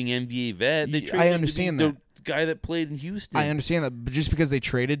 aging NBA vet. They traded I understand him to that. be the guy that played in Houston. I understand that, but just because they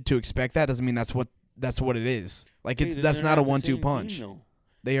traded to expect that doesn't mean that's what it is. Like that's not a 1-2 punch. Team,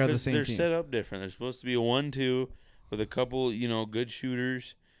 they are the same they're team. They're set up different. They're supposed to be a 1-2 with a couple, good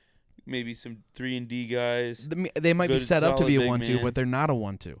shooters, maybe some 3-and-D guys. They might be set up to be a 1-2, man. but they're not a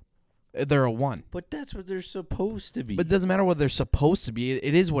 1-2. They're a 1. But that's what they're supposed to be. But it doesn't matter what they're supposed to be.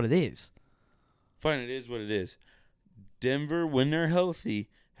 It is what it is. Fine, it is what it is. Denver, when they're healthy,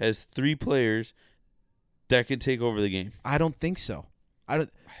 has 3 players that can take over the game. I don't think so.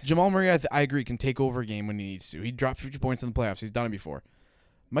 Jamal Murray, I agree, can take over a game when he needs to. He dropped 50 points in the playoffs. He's done it before.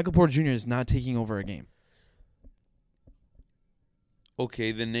 Michael Porter Jr. is not taking over a game.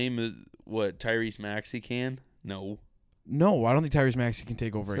 Okay, the name is what? Tyrese Maxey can? No. No, I don't think Tyrese Maxey can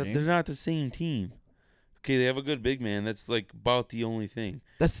take over a game. They're not the same team. Okay, they have a good big man. That's like about the only thing.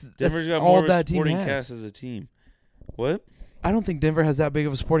 Denver's got all more of that a supporting team has. cast as a team. What? I don't think Denver has that big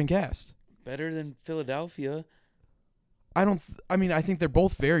of a supporting cast. Better than Philadelphia. I think they're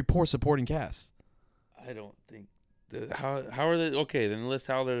both very poor supporting casts. I don't think. How are they? Okay, then list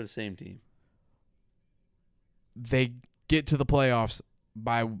how they're the same team. They get to the playoffs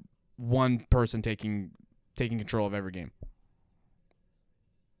by one person taking control of every game.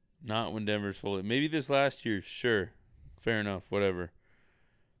 Not when Denver's fully. Maybe this last year, sure, fair enough, whatever.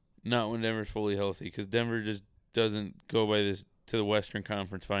 Not when Denver's fully healthy, because Denver just doesn't go by this to the Western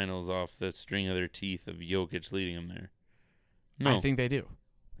Conference Finals off the string of their teeth of Jokic leading them there. No, I think they do.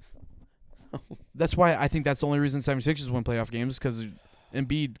 That's why I think that's the only reason 76ers win playoff games, because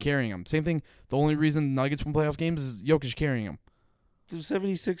Embiid carrying them. Same thing. The only reason Nuggets win playoff games is Jokic carrying them. the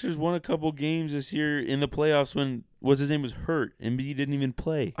 76ers won a couple games this year in the playoffs when what's his name was hurt and he didn't even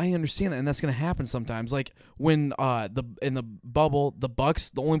play. I understand that, and that's going to happen sometimes. Like when in the bubble, the Bucks,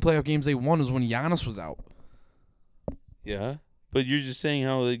 the only playoff games they won was when Giannis was out. Yeah, but you're just saying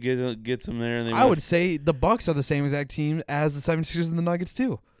how it gets them there. And I would say the Bucks are the same exact team as the 76ers and the Nuggets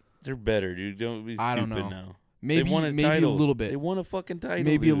too. They're better, dude. Don't be stupid I don't know. now. Maybe they won a maybe title. a little bit. They won a fucking title.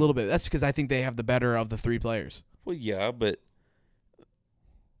 Maybe dude. a little bit. That's because I think they have the better of the three players. Well, yeah, but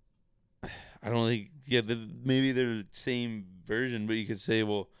I don't think. Yeah, maybe they're the same version, but you could say,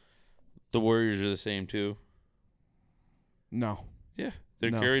 well, the Warriors are the same too. No. Yeah, they're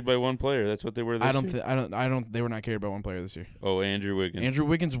carried by one player. That's what they were. This year. I don't. They were not carried by one player this year. Oh, Andrew Wiggins. Andrew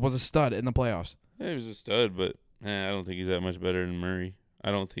Wiggins was a stud in the playoffs. Yeah, he was a stud, but I don't think he's that much better than Murray. I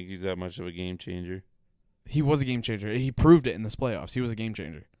don't think he's that much of a game changer. He was a game changer. He proved it in this playoffs. He was a game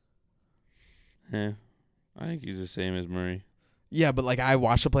changer. Yeah, I think he's the same as Murray. Yeah, but like I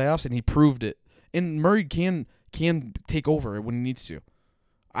watched the playoffs and he proved it. And Murray can take over when he needs to.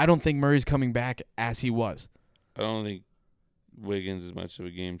 I don't think Murray's coming back as he was. I don't think Wiggins is much of a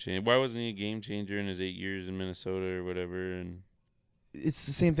game changer. Why wasn't he a game changer in his 8 years in Minnesota or whatever? And it's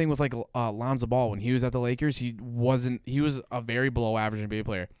the same thing with like Lonzo Ball when he was at the Lakers. He was a very below average NBA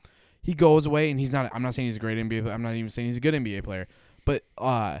player. He goes away and he's not. I'm not saying he's a great NBA player. I'm not even saying he's a good NBA player. But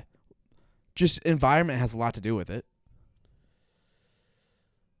just environment has a lot to do with it.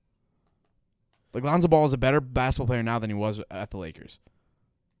 Like Lonzo Ball is a better basketball player now than he was at the Lakers.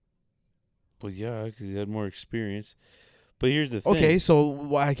 Well, yeah, because he had more experience. But here's the thing. Okay, so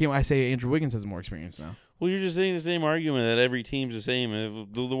why can't I say Andrew Wiggins has more experience now? Well, you're just saying the same argument that every team's the same.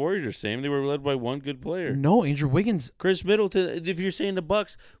 If the Warriors are the same, they were led by one good player. No, Andrew Wiggins. Chris Middleton, if you're saying the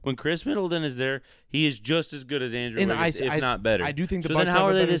Bucks, when Chris Middleton is there, he is just as good as Andrew Wiggins, if not better. I do think the so Bucks then how have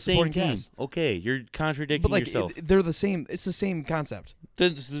are a they better the same supporting team? cast. Okay, you're contradicting But like yourself. they're the same. It's the same concept.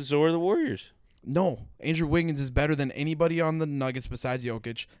 So are the Warriors. No, Andrew Wiggins is better than anybody on the Nuggets besides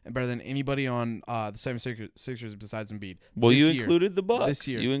Jokic, and better than anybody on the 76ers besides Embiid. Well, you included the Bucks. This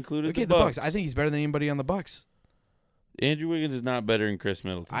year. You included the Bucks. I think he's better than anybody on the Bucks. Andrew Wiggins is not better than Chris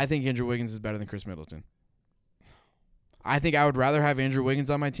Middleton. I think Andrew Wiggins is better than Chris Middleton. I think I would rather have Andrew Wiggins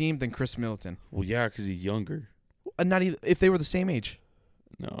on my team than Chris Middleton. Well, yeah, because he's younger. Not even if they were the same age.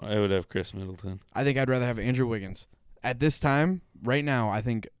 No, I would have Chris Middleton. I think I'd rather have Andrew Wiggins. At this time, right now, I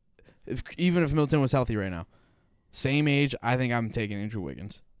think even if Middleton was healthy right now, same age, I think I'm taking Andrew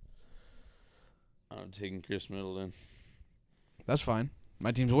Wiggins. I'm taking Chris Middleton. That's fine.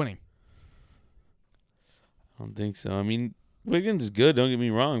 My team's winning. I don't think so. I mean, Wiggins is good, don't get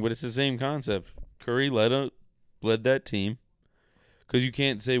me wrong, but it's the same concept. Curry led that team. Because you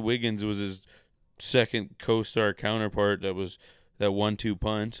can't say Wiggins was his second co-star counterpart that was that 1-2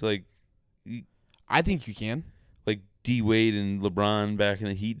 punch. Like, I think you can. Like D. Wade and LeBron back in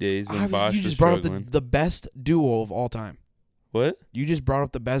the Heat days when Bosh you was just brought struggling. up the best duo of all time. What? You just brought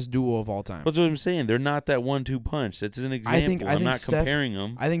up the best duo of all time. That's what I'm saying. They're not that 1-2 punch. That's an example. I'm not comparing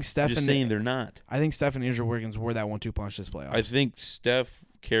them. I think Steph I'm just saying they're not. I think Steph and Andrew Wiggins were that 1-2 punch this playoff. I think Steph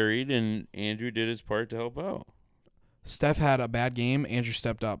carried and Andrew did his part to help out. Steph had a bad game. Andrew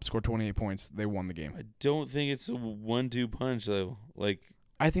stepped up, scored 28 points. They won the game. I don't think it's a 1-2 punch though. Like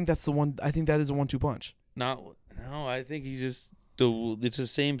I think that's the one. I think that is a 1-2 punch. No, I think he's just it's the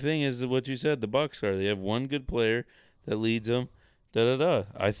same thing as what you said. The Bucks are. They have one good player that leads them.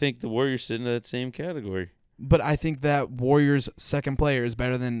 I think the Warriors sit in that same category. But I think that Warriors' second player is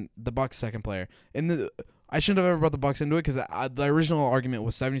better than the Bucks' second player. And I shouldn't have ever brought the Bucks into it because the original argument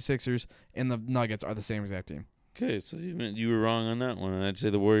was 76ers and the Nuggets are the same exact team. Okay, so you were wrong on that one. And I'd say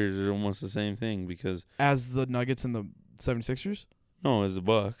the Warriors are almost the same thing because as the Nuggets and the 76ers? No, as the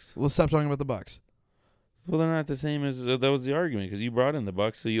Bucks. Let's stop talking about the Bucks. Well, they're not the same as that was the argument because you brought in the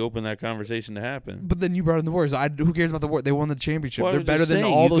Bucks, so you opened that conversation to happen. But then you brought in the Warriors. Who cares about the Warriors? They won the championship. Well, they're better than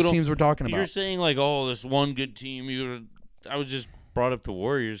all those teams we're talking about. You're saying like, oh, this one good team. I was just brought up the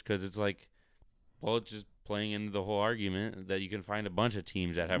Warriors because it's like, well, it's just playing into the whole argument that you can find a bunch of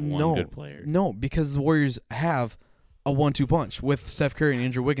teams that have one good player. No, because the Warriors have a 1-2 punch with Steph Curry and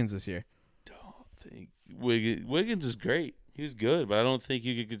Andrew Wiggins this year. Don't think Wiggins is great. He was good, but I don't think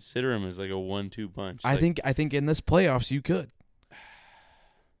you could consider him as like a 1-2 punch. I think in this playoffs you could.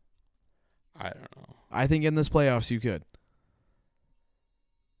 I don't know. I think in this playoffs you could.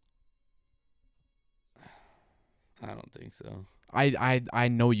 I don't think so. I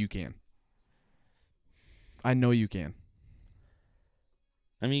know you can. I know you can.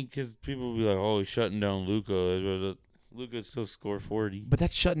 I mean, because people will be like, oh, he's shutting down Luka. Luka still score 40. But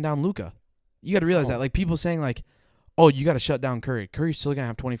that's shutting down Luka. You got to realize that. Like, people saying, like, oh, you got to shut down Curry. Curry's still gonna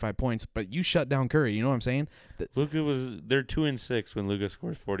have 25 points, but you shut down Curry. You know what I'm saying? They're 2-6 when Luka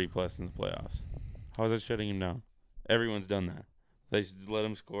scores 40+ in the playoffs. How is that shutting him down? Everyone's done that. They just let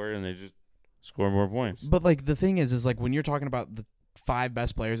him score and they just score more points. But like the thing is like when you're talking about the 5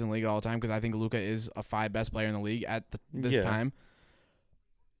 best players in the league all the time, because I think Luka is a 5 best player in the league at this time.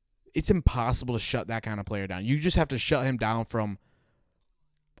 It's impossible to shut that kind of player down. You just have to shut him down from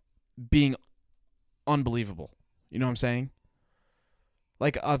being unbelievable. You know what I'm saying?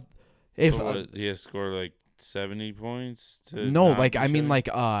 Like if he has to score like 70 points to I mean like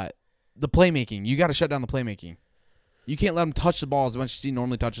the playmaking. You got to shut down the playmaking. You can't let him touch the ball as much as he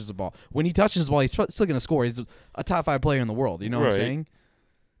normally touches the ball. When he touches the ball, he's still going to score. He's a top 5 player in the world. You know what I'm saying?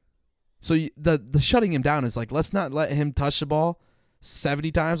 So the shutting him down is like, let's not let him touch the ball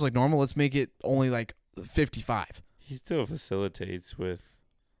 70 times like normal. Let's make it only like 55. He still facilitates with.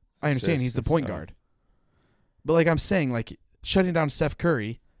 I understand he's the point guard. But like I'm saying, like shutting down Steph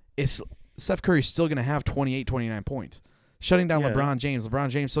Curry's still going to have 28, 29 points. Shutting down LeBron James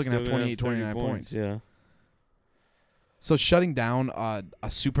still going to have 28, 29 points. Yeah. So shutting down a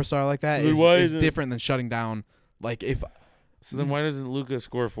superstar like that is different than shutting down like if. So then why doesn't Luka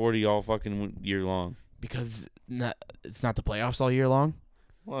score 40 all fucking year long? Because it's not the playoffs all year long.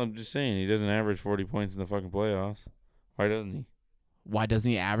 Well, I'm just saying he doesn't average 40 points in the fucking playoffs. Why doesn't he? Why doesn't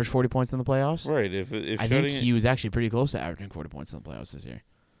he average 40 points in the playoffs? Right. If I think he was actually pretty close to averaging 40 points in the playoffs this year.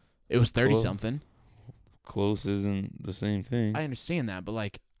 It was 30-something. Close isn't the same thing. I understand that, but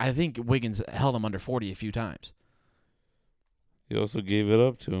like I think Wiggins held him under 40 a few times. He also gave it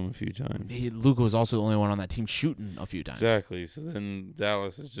up to him a few times. Luka was also the only one on that team shooting a few times. Exactly. So then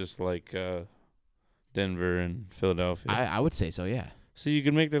Dallas is just like Denver and Philadelphia. I would say so, yeah. So you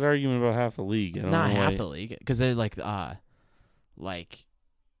can make that argument about half the league. Not half the league, because they're like.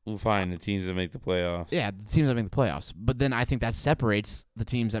 Well, fine, the teams that make the playoffs. Yeah, the teams that make the playoffs. But then I think that separates the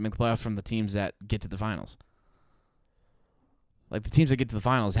teams that make the playoffs from the teams that get to the finals. Like the teams that get to the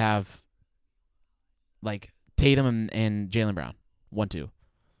finals have, like Tatum and Jaylen Brown, 1-2.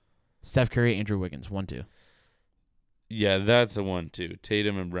 Steph Curry, Andrew Wiggins, 1-2. Yeah, that's a 1-2.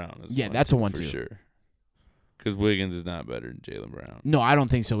 Tatum and Brown is that's a 1-2 for sure. Because Wiggins is not better than Jaylen Brown. No, I don't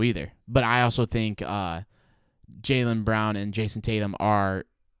think so either. But I also think Jaylen Brown and Jason Tatum are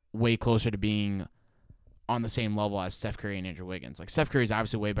way closer to being on the same level as Steph Curry and Andrew Wiggins. Like Steph Curry is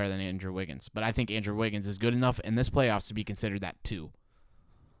obviously way better than Andrew Wiggins, but I think Andrew Wiggins is good enough in this playoffs to be considered that too.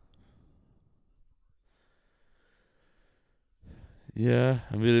 Yeah,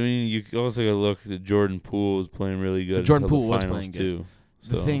 I mean, you also got to look at Jordan Poole is playing really good. Jordan Poole was playing good too.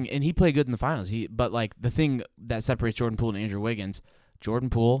 So. The thing, and he played good in the finals. But like the thing that separates Jordan Poole and Andrew Wiggins, Jordan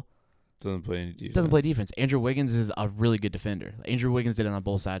Poole doesn't play any defense. Doesn't play defense. Andrew Wiggins is a really good defender. Andrew Wiggins did it on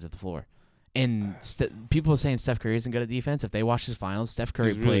both sides of the floor. And people are saying Steph Curry isn't good at defense. If they watch his finals, Steph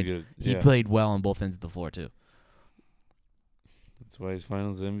Curry played. Really He played well on both ends of the floor too. That's why he's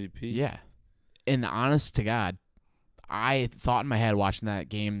Finals MVP. Yeah, and honest to God, I thought in my head watching that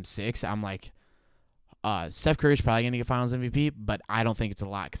game 6, I'm like, Steph Curry's probably gonna get Finals MVP, but I don't think it's a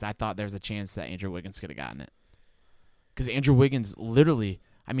lot because I thought there was a chance that Andrew Wiggins could have gotten it. Because Andrew Wiggins literally.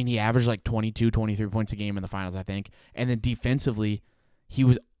 I mean, he averaged like 22, 23 points a game in the finals, I think. And then defensively, he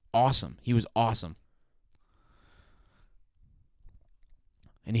was awesome.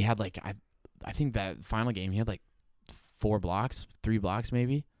 And he had like, I think that final game, he had like 3 blocks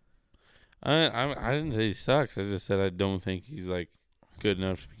maybe. I didn't say he sucks. I just said I don't think he's like good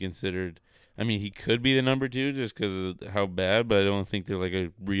enough to be considered. I mean, he could be the number 2 just because of how bad, but I don't think they're like a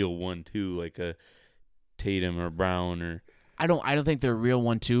real 1-2 like a Tatum or Brown or. I don't think they're a real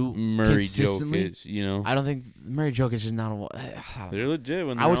 1-2 Murray consistently. Jokic, you know. I don't think Murray Jokic is not a. They're legit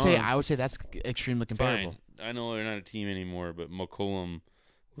when they're I would say that's extremely comparable. Fine. I know they're not a team anymore, but McCollum,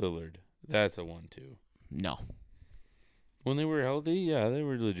 Lillard, that's a 1-2. No. When they were healthy, yeah, they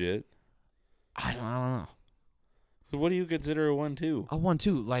were legit. I don't know. So what do you consider a 1-2? A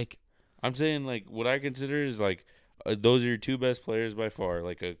 1-2, like. I'm saying like what I consider is like those are your 2 best players by far,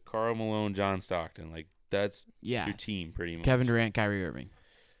 like a Karl Malone, John Stockton, like. That's your team, pretty much. Kevin Durant, Kyrie Irving.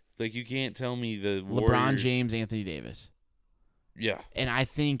 Like, you can't tell me the LeBron Warriors. James, Anthony Davis. Yeah. And I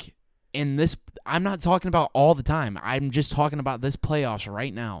think in this, I'm not talking about all the time. I'm just talking about this playoffs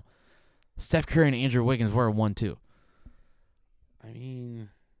right now. Steph Curry and Andrew Wiggins were a 1-2. I mean.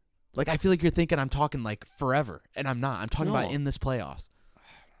 Like, I feel like you're thinking I'm talking, like, forever. And I'm not. I'm talking about in this playoffs.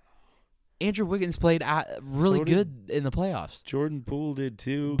 Andrew Wiggins played really good in the playoffs. Jordan Poole did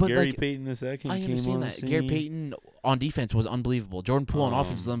too. But Gary Payton II came on the scene. I understand that. Gary Payton on defense was unbelievable. Jordan Poole on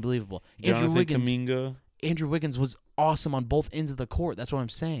offense was unbelievable. Jonathan Kuminga. Andrew Wiggins was awesome on both ends of the court. That's what I'm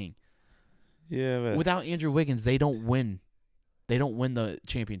saying. Yeah, but Without Andrew Wiggins, they don't win. They don't win the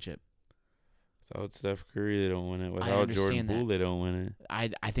championship. without Steph Curry, they don't win it. I Without Jordan understand Poole, that. they don't win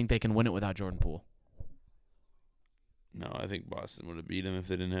it. I think they can win it without Jordan Poole. No, I think Boston would have beat them if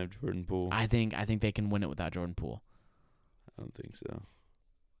they didn't have Jordan Poole. I think they can win it without Jordan Poole. I don't think so.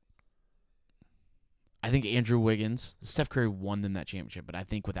 I think Andrew Wiggins, Steph Curry won them that championship, but I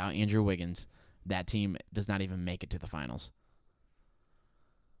think without Andrew Wiggins, that team does not even make it to the finals.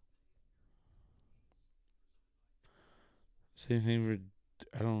 Same thing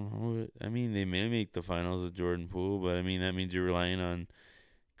for, I don't know. I mean, they may make the finals with Jordan Poole, but I mean, that means you're relying on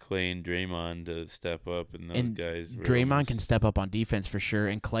Clay and Draymond to step up, and those guys. Draymond can step up on defense for sure,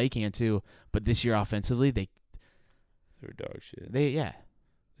 and Clay can too. But this year offensively, They were dog shit. they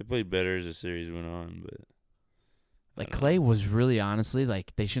played better as the series went on, but like Clay was really honestly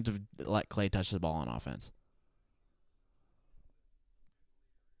like they shouldn't have let Clay touch the ball on offense.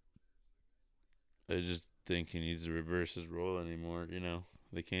 I just think he needs to reverse his role anymore. You know,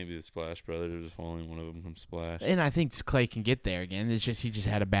 they can't be the Splash Brothers if only one of them can splash. And I think Clay can get there again. It's just he just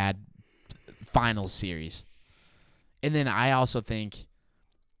had a bad finals series. And then I also think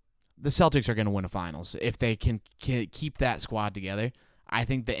the Celtics are going to win a finals if they can keep that squad together. I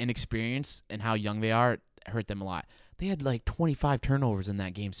think the inexperience and how young they are hurt them a lot. They had like 25 turnovers in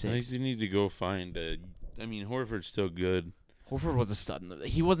that game 6. I think they need to go find I mean, Horford's still good. Horford was a stud.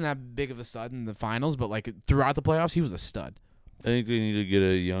 He wasn't that big of a stud in the finals, but like throughout the playoffs, he was a stud. I think they need to get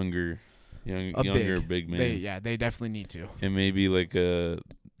a younger big man. They definitely need to. And maybe like a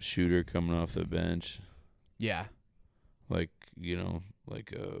shooter coming off the bench. Yeah. Like,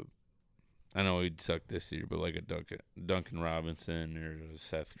 I know he'd suck this year, but like a Duncan Robinson or a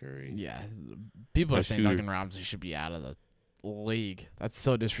Seth Curry. Yeah. People are saying shooter. Duncan Robinson should be out of the league. That's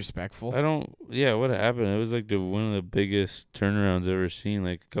so disrespectful. What happened? It was like one of the biggest turnarounds I've ever seen.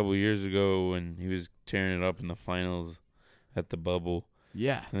 Like a couple years ago when he was tearing it up in the finals at the bubble.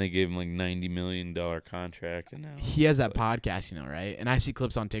 Yeah. And they gave him like $90 million contract, and now he has that podcast, right? And I see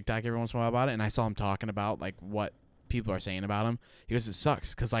clips on TikTok every once in a while about it, and I saw him talking about like what people are saying about him. He goes, it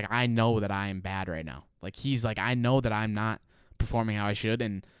sucks because like I know that I am bad right now. Like he's like, I know that I'm not performing how I should,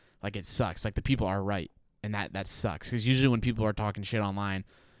 and like it sucks. Like the people are right. And that sucks because usually when people are talking shit online,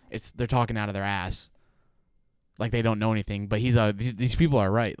 they're talking out of their ass, like they don't know anything. But these people are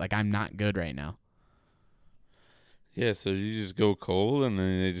right. Like I'm not good right now. Yeah, so you just go cold and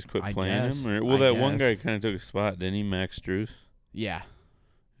then they just quit playing guess. him. One guy kind of took a spot, didn't he? Max Strus. Yeah.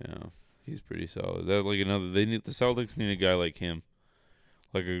 Yeah, he's pretty solid. That's like another. The Celtics need a guy like him,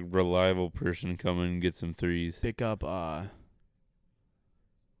 like a reliable person come in and get some threes. Pick up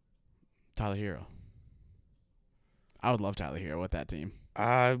Tyler Hero. I would love Tyler Hero with that team.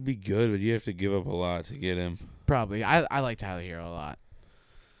 It'd be good, but you have to give up a lot to get him. Probably. I like Tyler Hero a lot.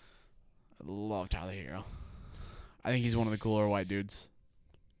 I love Tyler Hero. I think he's one of the cooler white dudes.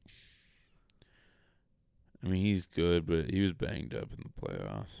 I mean, he's good, but he was banged up in the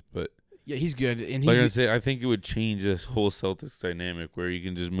playoffs. But yeah, he's good. And like I say, I think it would change this whole Celtics dynamic where you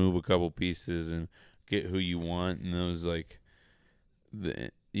can just move a couple pieces and get who you want, and those like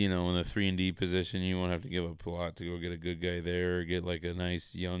in the 3-and-D position, you won't have to give up a lot to go get a good guy there or get like a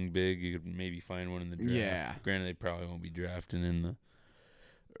nice young big. You could maybe find one in the draft. Yeah. Granted, they probably won't be drafting in the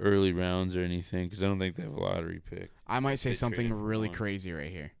early rounds or anything because I don't think they have a lottery pick. I might say They something traded for really one. crazy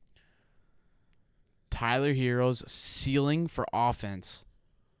right here. Tyler Hero's ceiling for offense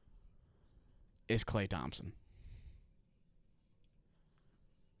is Klay Thompson.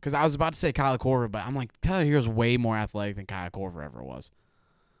 Because I was about to say Kyle Korver, but I'm like, Tyler Hero's way more athletic than Kyle Korver ever was.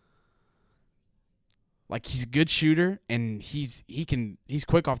 Like, he's a good shooter, and he's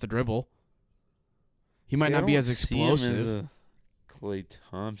quick off the dribble. He might not be as explosive. As a Klay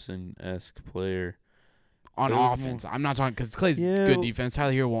Thompson-esque player. On Klay's offense. I'm not talking because Clay's good defense.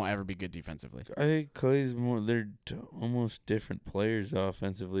 Tyler Hero won't ever be good defensively. I think Klay's more. They're almost different players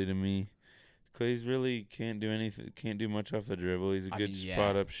offensively to me. Clay's really can't do anything. Can't do much off the dribble. He's a good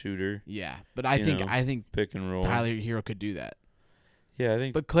spot-up shooter. Yeah, but I think pick and roll. Tyler Hero could do that. Yeah, I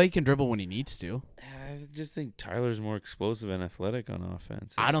think. But Klay can dribble when he needs to. I just think Tyler's more explosive and athletic on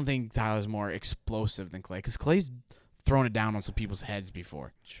offense. I don't think Tyler's more explosive than Klay because Klay's thrown it down on some people's heads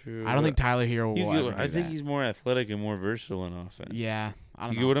before. True. I don't think Tyler Hero will ever do I think that. he's more athletic and more versatile in offense. Yeah, I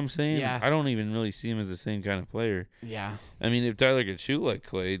don't know. You get what I'm saying? Yeah. I don't even really see him as the same kind of player. Yeah. I mean, if Tyler could shoot like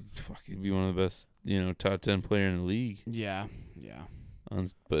Klay, he'd be one of the best, top 10 player in the league. Yeah. Yeah.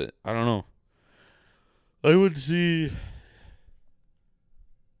 But I don't know. I would see.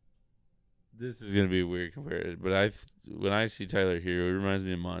 This is gonna be a weird comparison, but when I see Tyler Hero, it reminds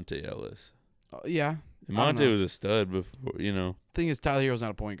me of Monte Ellis. Yeah. And Monte was a stud before, Thing is, Tyler Hero's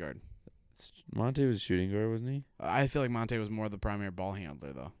not a point guard. Monte was shooting guard, wasn't he? I feel like Monte was more the primary ball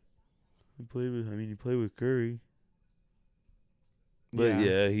handler, though. He played with Curry. But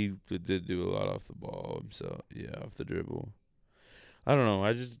yeah, he did do a lot off the ball himself. Yeah, off the dribble. I don't know.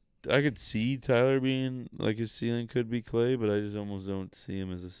 I could see Tyler being like his ceiling could be Clay, but I just almost don't see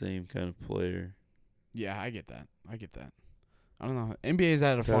him as the same kind of player. Yeah, I get that. I don't know. NBA is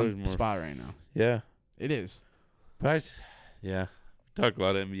at a fun spot right now. Yeah, it is. But we talked a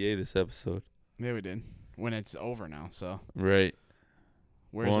lot of NBA this episode. Yeah, we did. When it's over now, so right.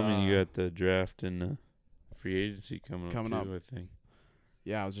 Where's, you got the draft and free agency coming up too, I think.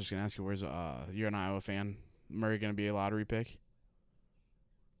 Yeah, I was just gonna ask you, where's you're an Iowa fan. Murray gonna be a lottery pick?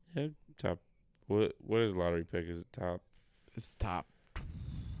 Yeah, top. What is lottery pick? Is it top? It's top.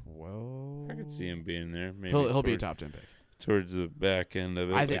 Well, I could see him being there. Maybe he'll be a top 10 pick towards the back end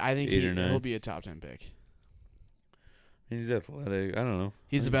of it. I think he'll be a top 10 pick. He's athletic. I don't know.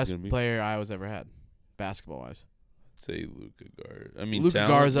 He's the best player Iowa's ever had, basketball wise. Say Luka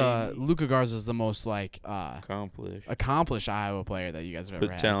Garza. Luka Garza is the most accomplished Iowa player that you guys have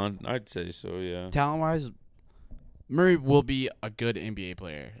ever had. But talent, I'd say so. Yeah. Talent wise, Murray will be a good NBA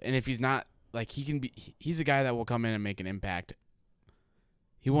player, and if he's not, he can be. He's a guy that will come in and make an impact.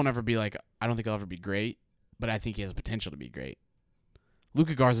 He won't ever be I don't think he'll ever be great, but I think he has the potential to be great.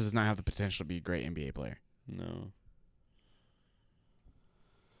 Luka Garza does not have the potential to be a great NBA player. No.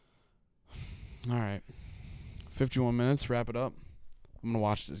 All right. 51 minutes, wrap it up. I'm going to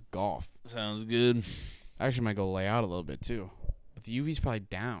watch this golf. Sounds good. I actually might go lay out a little bit, too. But the UV's probably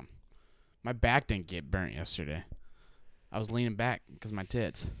down. My back didn't get burnt yesterday. I was leaning back because of my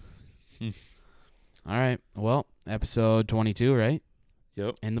tits. All right. Well, episode 22, right?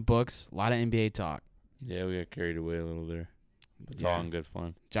 Yep. In the books. A lot of NBA talk. Yeah, we got carried away a little there. It's all in good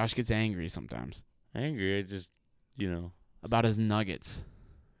fun. Josh gets angry sometimes. Angry? I just, About his Nuggets.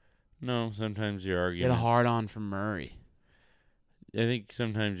 No, sometimes your arguments. Get a hard on from Murray. I think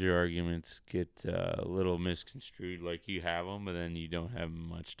sometimes your arguments get a little misconstrued. Like you have them, but then you don't have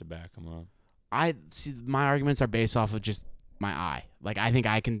much to back them up. I see. My arguments are based off of just my eye. I think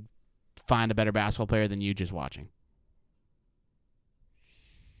I can find a better basketball player than you just watching.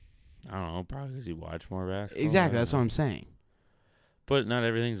 I don't know. Probably because you watch more basketball. Exactly. That's what I'm saying. But not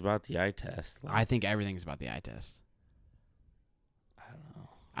everything's about the eye test. I think everything's about the eye test.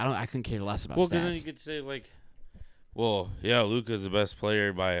 I couldn't care less about stats. Well, because then you could say, Luka's the best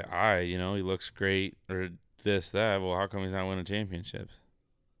player by eye. He looks great or this, that. Well, how come he's not winning championships?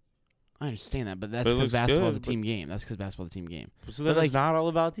 I understand that, but that's because basketball is a team game. That's because basketball is a team game. So then it's not all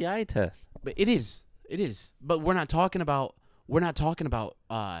about the eye test. But it is. It is. But we're not talking about. At the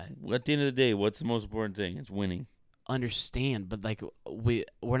end of the day, what's the most important thing? It's winning. Understand, but we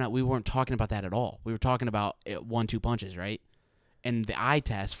weren't talking about that at all. We were talking about 1-2 punches, right? And the eye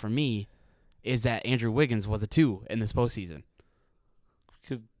test for me is that Andrew Wiggins was a 2 in this postseason.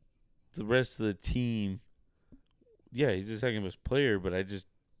 Because the rest of the team, he's the second best player, but I just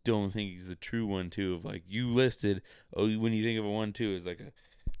don't think he's the true 1-2 of you listed. When you think of a 1-2, it's like a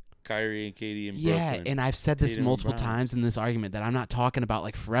Kyrie and KD in Brooklyn. Yeah, and I've said this multiple times in this argument that I'm not talking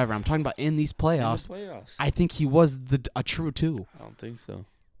about forever. I'm talking about in these playoffs. I think he was a true 2. I don't think so.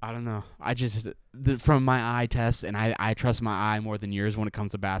 I don't know. I just from my eye test, and I trust my eye more than yours when it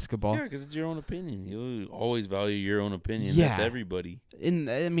comes to basketball. Yeah, because it's your own opinion. You always value your own opinion. Yeah. That's everybody. And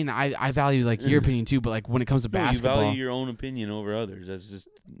I mean, I value your opinion too, but when it comes to basketball, you value your own opinion over others. That's just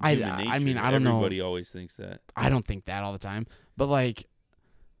human nature. I mean, I don't know. Everybody always thinks that. I don't think that all the time, but I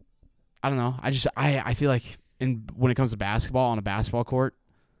don't know. I feel like when it comes to basketball on a basketball court.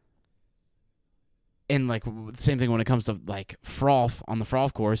 And the same thing when it comes to froth on the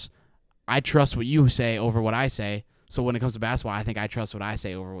froth course, I trust what you say over what I say. So when it comes to basketball, I think I trust what I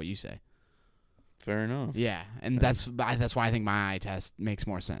say over what you say. Fair enough. Yeah, and that's why I think my eye test makes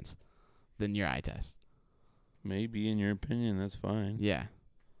more sense than your eye test. Maybe in your opinion, that's fine. Yeah.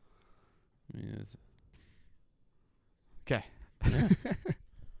 Okay. Yeah.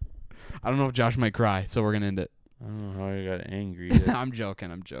 I don't know if Josh might cry, so we're gonna end it. I don't know how I got angry. I'm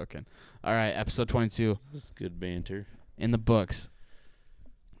joking. All right, episode 22. That's good banter. In the books.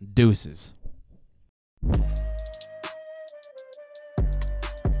 Deuces.